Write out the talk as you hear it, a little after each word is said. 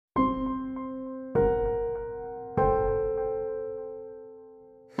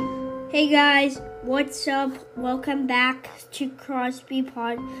Hey guys, what's up? Welcome back to Crosby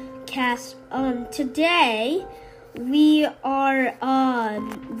Podcast. Today we are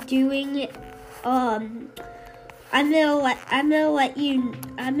doing I'm gonna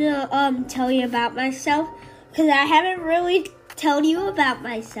tell you about myself because I haven't really told you about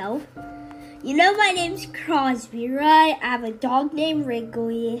myself. You know my name's Crosby, right? I have a dog named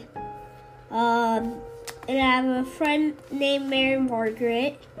Wrigley. And I have a friend named Mary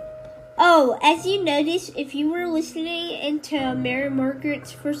Margaret. Oh, as you noticed, if you were listening into Mary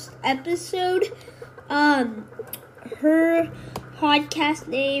Margaret's first episode, her podcast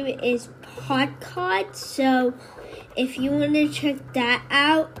name is Podcast. So if you want to check that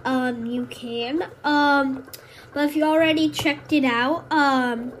out, you can. But if you already checked it out,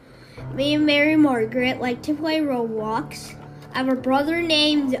 me and Mary Margaret like to play Roblox. I have a brother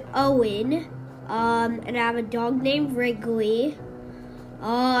named Owen, and I have a dog named Wrigley.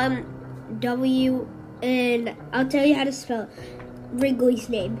 And I'll tell you how to spell Wrigley's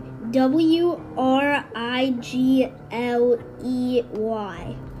name. Wrigley.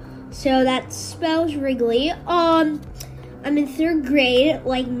 So that spells Wrigley. I'm in 3rd grade,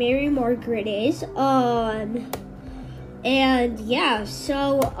 like Mary Margaret is. And yeah,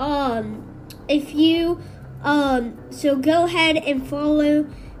 so if you so go ahead and follow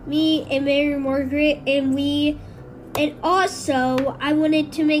me and Mary Margaret, and also, I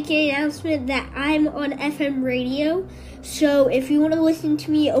wanted to make an announcement that I'm on FM radio. So if you want to listen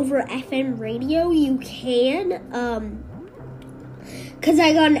to me over FM radio, you can. Because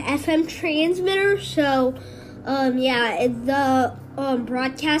I got an FM transmitter. So, the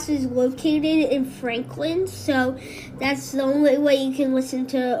broadcast is located in Franklin. So that's the only way you can listen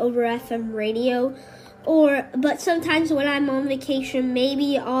to over FM radio. But sometimes when I'm on vacation,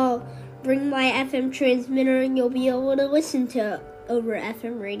 maybe I'll bring my FM transmitter and you'll be able to listen to over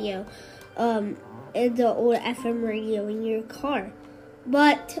FM radio, and the old FM radio in your car.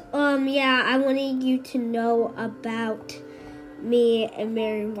 But, I wanted you to know about me and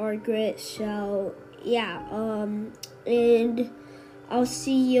Mary Margaret, so, and I'll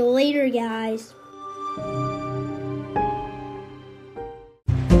see you later, guys.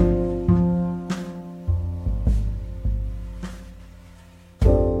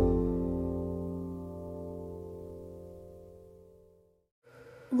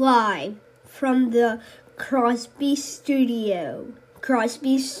 Live from the Crosby Studio.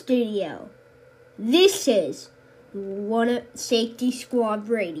 This is Safety Squad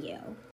Radio.